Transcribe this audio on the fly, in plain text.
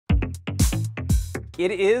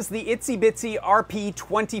It is the Itsy Bitsy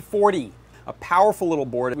RP2040, a powerful little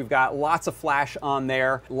board. We've got lots of flash on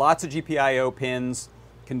there, lots of GPIO pins,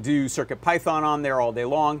 can do CircuitPython on there all day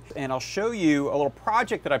long. And I'll show you a little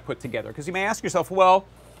project that I put together, because you may ask yourself, well,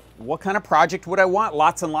 what kind of project would I want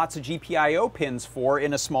lots and lots of GPIO pins for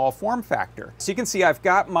in a small form factor? So you can see I've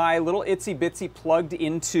got my little Itsy Bitsy plugged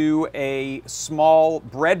into a small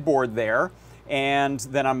breadboard there, and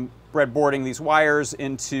then I'm breadboarding these wires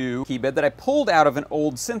into a key bed that I pulled out of an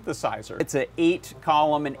old synthesizer. It's an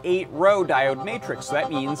 8-column and 8-row diode matrix, so that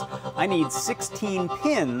means I need 16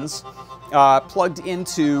 pins plugged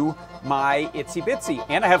into my Itsy Bitsy.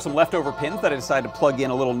 And I have some leftover pins that I decided to plug in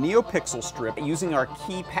a little NeoPixel strip. Using our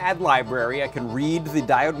keypad library, I can read the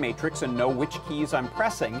diode matrix and know which keys I'm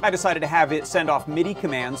pressing. I decided to have it send off MIDI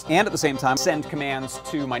commands and at the same time send commands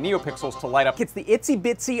to my NeoPixels to light up. It's the Itsy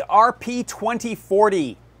Bitsy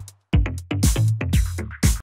RP2040.